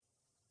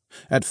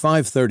At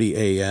 5:30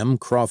 a.m.,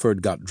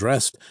 Crawford got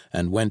dressed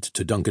and went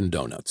to Dunkin'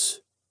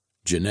 Donuts.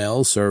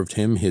 Janelle served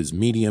him his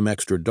medium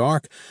extra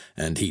dark,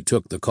 and he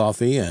took the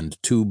coffee and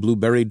 2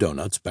 blueberry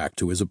donuts back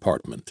to his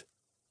apartment.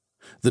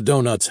 The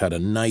donuts had a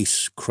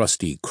nice,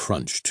 crusty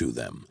crunch to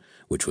them,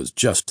 which was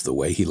just the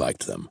way he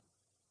liked them.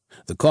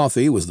 The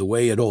coffee was the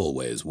way it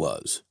always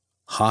was,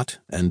 hot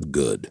and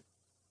good.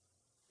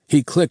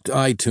 He clicked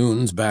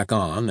iTunes back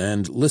on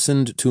and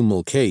listened to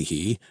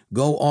Mulcahy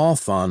go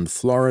off on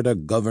Florida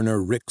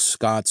Governor Rick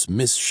Scott's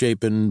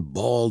misshapen,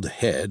 bald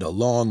head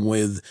along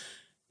with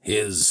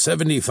his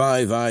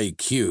 75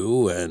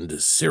 IQ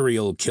and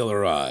serial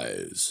killer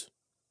eyes.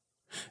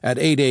 At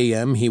 8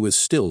 a.m. he was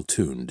still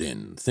tuned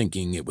in,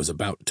 thinking it was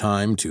about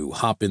time to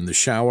hop in the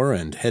shower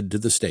and head to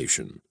the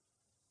station.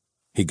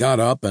 He got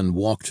up and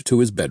walked to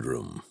his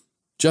bedroom.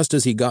 Just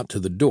as he got to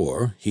the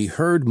door, he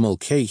heard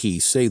Mulcahy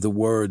say the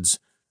words,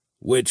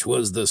 "Which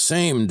was the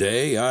same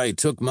day I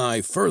took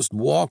my first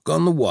walk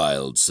on the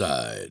wild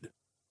side."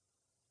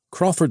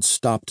 Crawford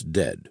stopped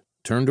dead,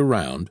 turned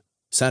around,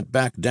 sat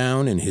back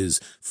down in his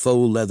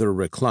faux leather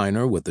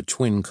recliner with the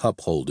twin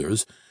cup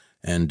holders,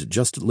 and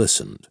just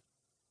listened.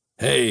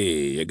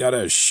 "Hey, you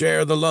gotta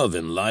share the love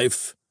in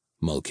life,"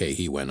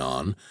 Mulcahy went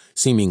on,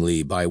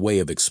 seemingly by way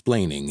of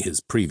explaining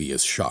his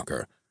previous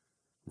shocker.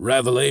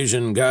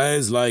 "Revelation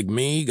guys like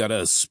me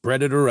gotta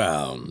spread it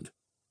around."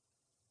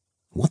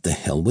 What the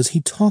hell was he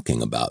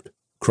talking about?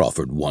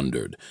 Crawford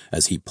wondered,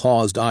 as he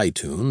paused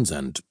iTunes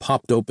and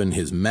popped open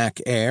his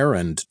Mac Air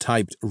and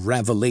typed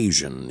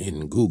Ravelation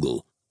in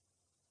Google.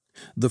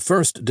 The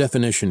first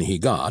definition he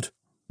got,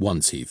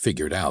 once he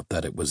figured out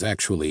that it was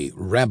actually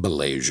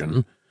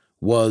Rabelasian,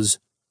 was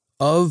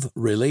of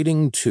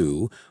relating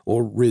to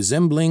or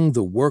resembling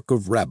the work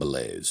of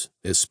Rabelais,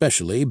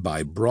 especially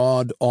by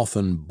broad,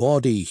 often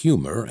bawdy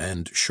humor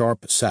and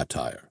sharp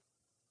satire.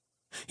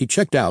 He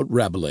checked out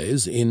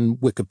Rabelais in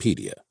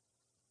Wikipedia.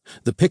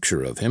 The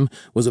picture of him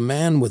was a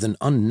man with an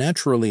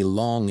unnaturally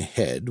long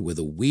head with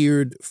a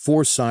weird,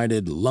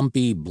 four-sided,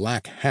 lumpy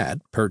black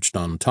hat perched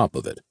on top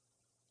of it.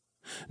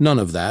 None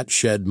of that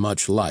shed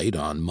much light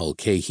on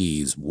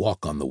Mulcahy's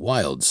walk on the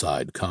wild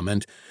side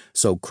comment,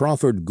 so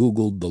Crawford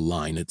Googled the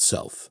line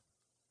itself.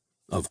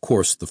 Of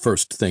course, the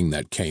first thing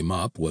that came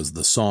up was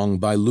the song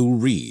by Lou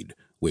Reed,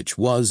 which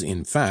was,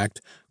 in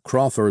fact,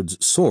 Crawford's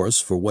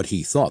source for what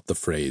he thought the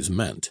phrase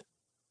meant.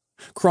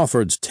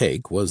 Crawford's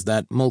take was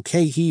that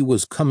Mulcahy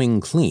was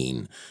coming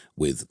clean,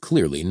 with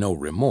clearly no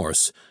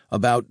remorse,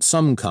 about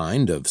some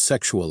kind of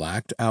sexual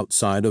act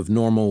outside of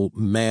normal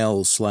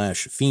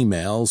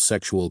male/female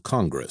sexual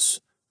congress.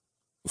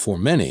 For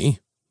many,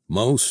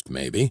 most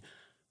maybe,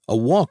 a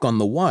walk on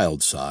the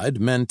wild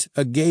side meant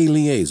a gay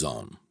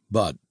liaison,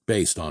 but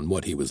based on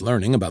what he was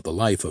learning about the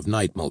life of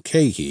Knight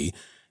Mulcahy,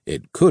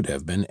 it could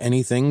have been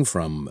anything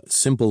from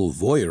simple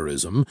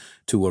voyeurism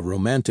to a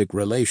romantic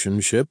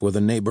relationship with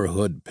a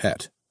neighborhood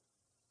pet.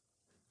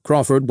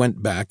 Crawford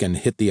went back and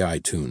hit the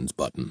iTunes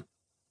button.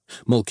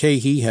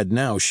 Mulcahy had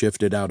now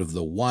shifted out of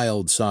the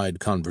wild side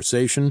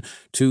conversation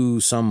to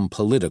some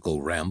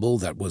political ramble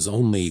that was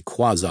only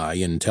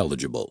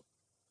quasi-intelligible.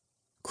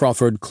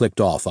 Crawford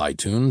clicked off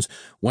iTunes,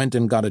 went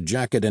and got a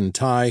jacket and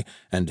tie,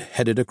 and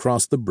headed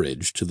across the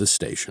bridge to the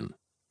station.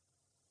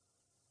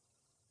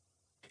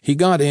 He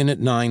got in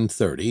at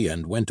 9:30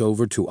 and went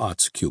over to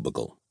Ott's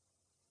cubicle.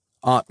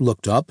 Ott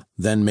looked up,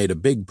 then made a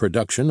big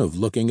production of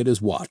looking at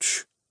his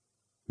watch.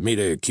 "Meet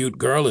a cute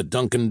girl at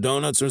Dunkin'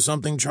 Donuts or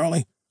something,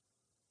 Charlie?"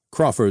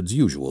 Crawford's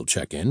usual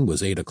check-in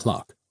was 8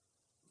 o'clock.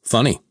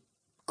 "Funny,"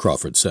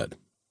 Crawford said.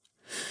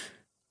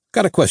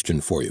 "Got a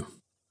question for you.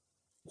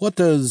 What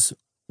does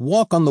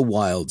walk on the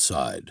wild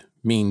side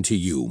mean to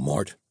you,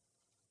 Mort?"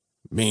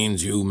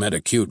 "Means you met a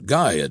cute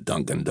guy at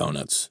Dunkin'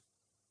 Donuts."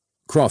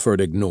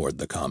 Crawford ignored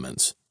the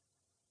comments.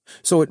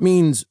 "So it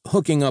means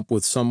hooking up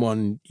with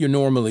someone you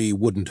normally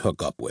wouldn't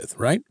hook up with,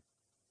 right?"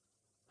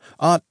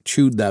 Ott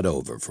chewed that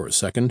over for a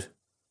second.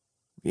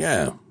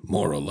 "Yeah,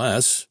 more or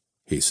less,"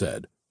 he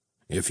said.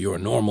 "If your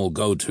normal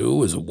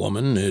go-to is a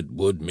woman, it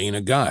would mean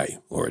a guy,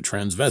 or a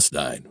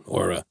transvestite,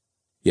 or a—"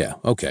 "Yeah,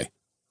 okay,"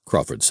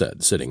 Crawford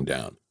said, sitting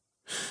down.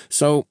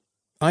 "So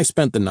I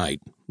spent the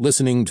night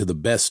listening to the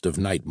best of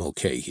Knight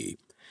Mulcahy,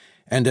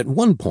 and at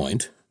one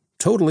point,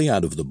 totally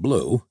out of the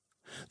blue,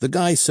 the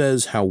guy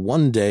says how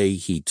one day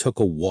he took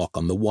a walk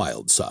on the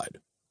wild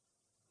side."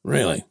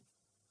 "Really?"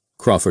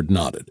 Crawford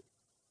nodded.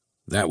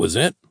 "That was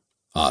it?"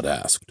 Ott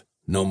asked.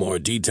 "No more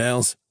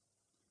details?"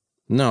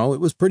 "No,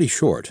 it was pretty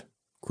short,"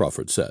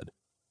 Crawford said.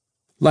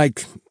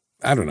 "Like,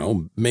 I don't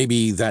know,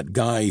 maybe that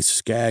guy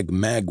Skag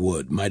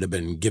Magwood might have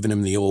been giving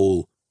him the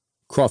old—"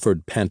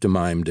 Crawford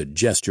pantomimed a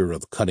gesture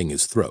of cutting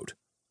his throat.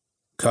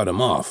 "Cut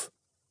him off.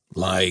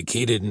 Like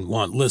he didn't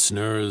want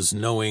listeners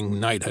knowing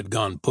Knight had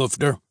gone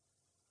poofter?"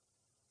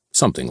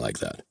 "Something like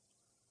that."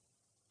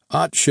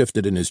 Ott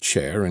shifted in his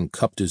chair and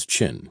cupped his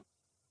chin.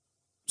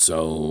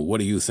 "So what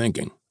are you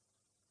thinking?"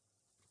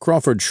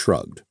 Crawford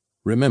shrugged,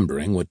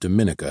 remembering what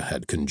Dominica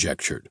had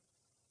conjectured.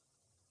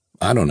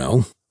 "I don't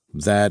know.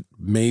 that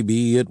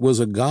maybe it was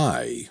a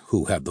guy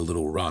who had the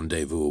little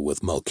rendezvous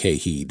with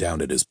Mulcahy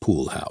down at his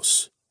pool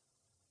house.